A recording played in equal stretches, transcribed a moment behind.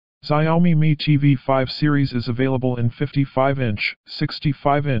Xiaomi Mi TV5 series is available in 55-inch,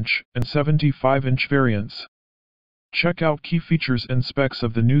 65-inch, and 75-inch variants. Check out key features and specs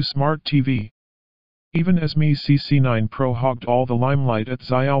of the new smart TV. Even as Mi CC9 Pro hogged all the limelight at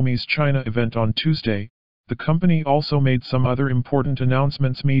Xiaomi's China event on Tuesday, the company also made some other important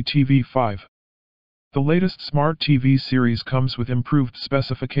announcements. Mi TV5. The latest smart TV series comes with improved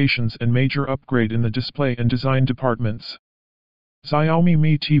specifications and major upgrade in the display and design departments. Xiaomi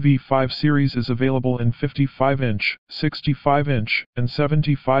Mi TV5 series is available in 55-inch, 65-inch, and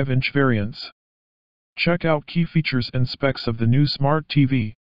 75-inch variants. Check out key features and specs of the new smart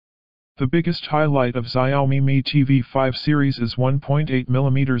TV. The biggest highlight of Xiaomi Mi TV5 series is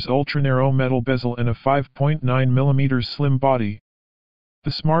 1.8mm ultra-narrow metal bezel and a 5.9mm slim body.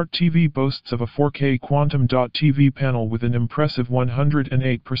 The smart TV boasts of a 4K Quantum TV panel with an impressive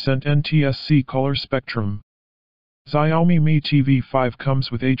 108% NTSC color spectrum. Xiaomi Mi TV5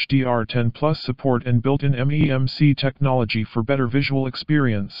 comes with HDR10 Plus support and built-in MEMC technology for better visual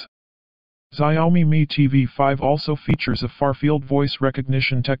experience. Xiaomi Mi TV5 also features a far-field voice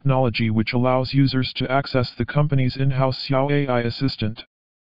recognition technology which allows users to access the company's in-house Xiao AI assistant.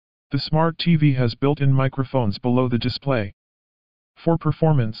 The smart TV has built-in microphones below the display. For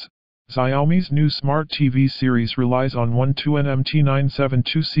performance, Xiaomi's new smart TV series relies on 12nm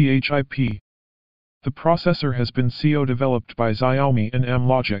T972 chip. The processor has been co-developed by Xiaomi and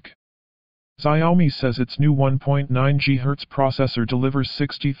Amlogic. Xiaomi says its new 1.9 GHz processor delivers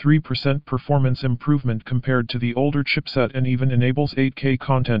 63% performance improvement compared to the older chipset and even enables 8K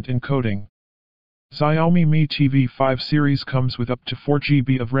content encoding. Xiaomi Mi TV5 series comes with up to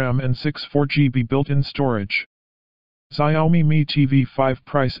 4GB of RAM and 64GB built-in storage. Xiaomi Mi TV5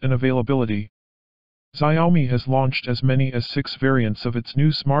 price and availability. Xiaomi has launched as many as 6 variants of its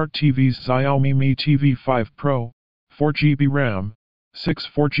new smart TVs. Xiaomi Mi TV5 Pro, 4GB RAM,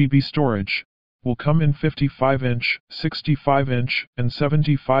 64GB storage, will come in 55-inch, 65-inch, and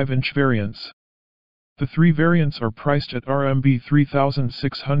 75-inch variants. The 3 variants are priced at RMB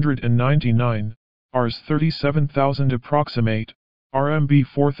 3,699, Rs 37,000 approximate, RMB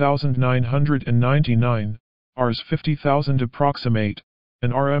 4,999, Rs 50,000 approximate,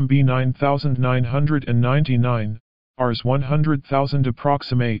 and RMB 9,999, Rs 100,000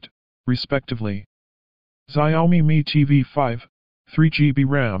 approximate, respectively. Xiaomi Mi TV5, 3GB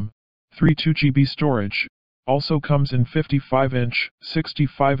RAM, 32GB storage, also comes in 55-inch,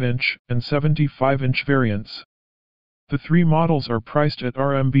 65-inch, and 75-inch variants. The 3 models are priced at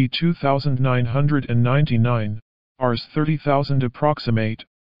RMB 2,999, Rs 30,000 approximate,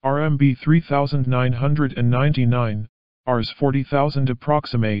 RMB 3,999, Rs 40,000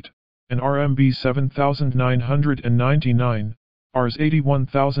 approximate, and RMB 7,999, Rs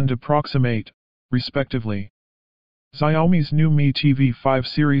 81,000 approximate, respectively. Xiaomi's new Mi TV5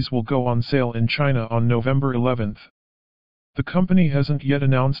 series will go on sale in China on November 11th. The company hasn't yet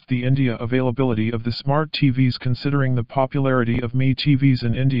announced the India availability of the smart TVs. Considering the popularity of Mi TVs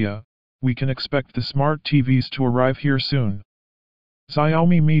in India, we can expect the smart TVs to arrive here soon.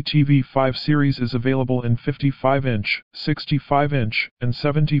 Xiaomi Mi TV5 series is available in 55-inch, 65-inch, and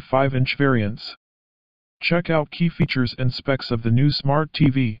 75-inch variants. Check out key features and specs of the new smart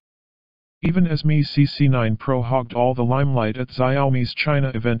TV. Even as Mi CC9 Pro hogged all the limelight at Xiaomi's China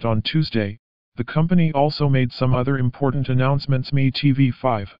event on Tuesday, the company also made some other important announcements. Mi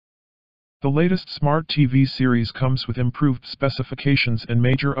TV5. The latest smart TV series comes with improved specifications and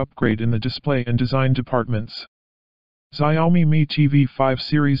major upgrade in the display and design departments. Xiaomi Mi TV5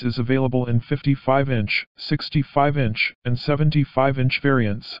 series is available in 55-inch, 65-inch, and 75-inch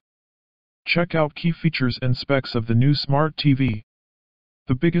variants. Check out key features and specs of the new smart TV.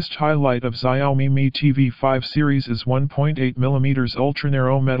 The biggest highlight of Xiaomi Mi TV5 series is 1.8mm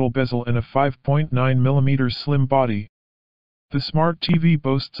ultra-narrow metal bezel and a 5.9mm slim body. The smart TV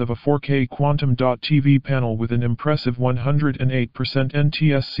boasts of a 4K Quantum TV panel with an impressive 108%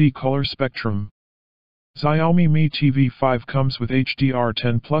 NTSC color spectrum. Xiaomi Mi TV5 comes with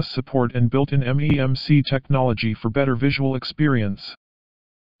HDR10 Plus support and built-in MEMC technology for better visual experience.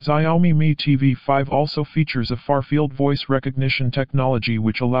 Xiaomi Mi TV5 also features a far-field voice recognition technology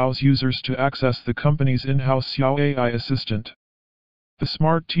which allows users to access the company's in-house Xiao AI assistant. The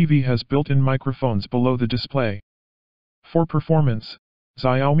smart TV has built-in microphones below the display. For performance,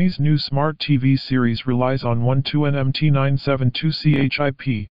 Xiaomi's new smart TV series relies on 12nm T972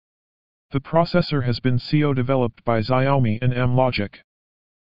 chip. The processor has been co-developed by Xiaomi and Amlogic.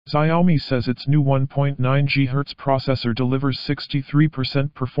 Xiaomi says its new 1.9 GHz processor delivers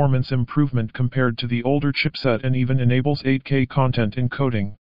 63% performance improvement compared to the older chipset and even enables 8K content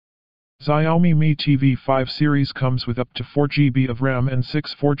encoding. Xiaomi Mi TV5 series comes with up to 4GB of RAM and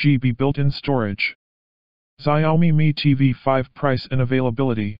 4GB built-in storage. Xiaomi Mi TV5 price and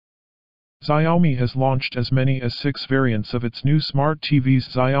availability. Xiaomi has launched as many as 6 variants of its new smart TVs.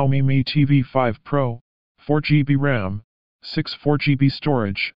 Xiaomi Mi TV5 Pro, 4GB RAM, 4GB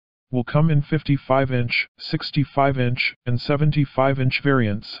storage, will come in 55-inch, 65-inch, and 75-inch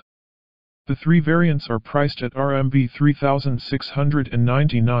variants. The 3 variants are priced at RMB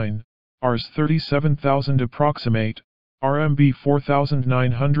 3,699, Rs 37,000 approximate, RMB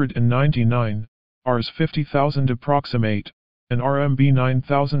 4,999, Rs 50,000 approximate, and RMB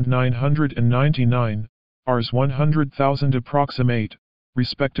 9,999, Rs 100,000 approximate,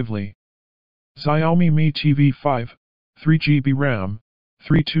 respectively. Xiaomi Mi TV5, 3GB RAM,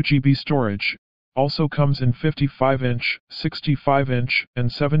 2GB storage, also comes in 55-inch, 65-inch, and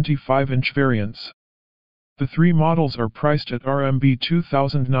 75-inch variants. The 3 models are priced at RMB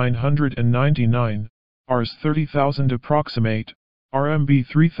 2,999, Rs 30,000 approximate, RMB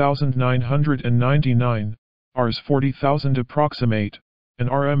 3,999, Rs 40,000 approximate, and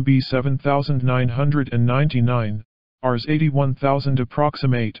RMB 7,999, Rs 81,000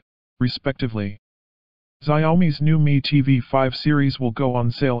 approximate, respectively. Xiaomi's new Mi TV5 series will go on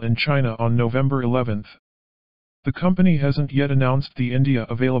sale in China on November 11th. The company hasn't yet announced the India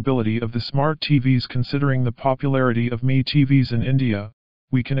availability of the smart TVs. Considering the popularity of Mi TVs in India,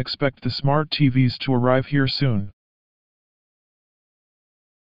 we can expect the smart TVs to arrive here soon.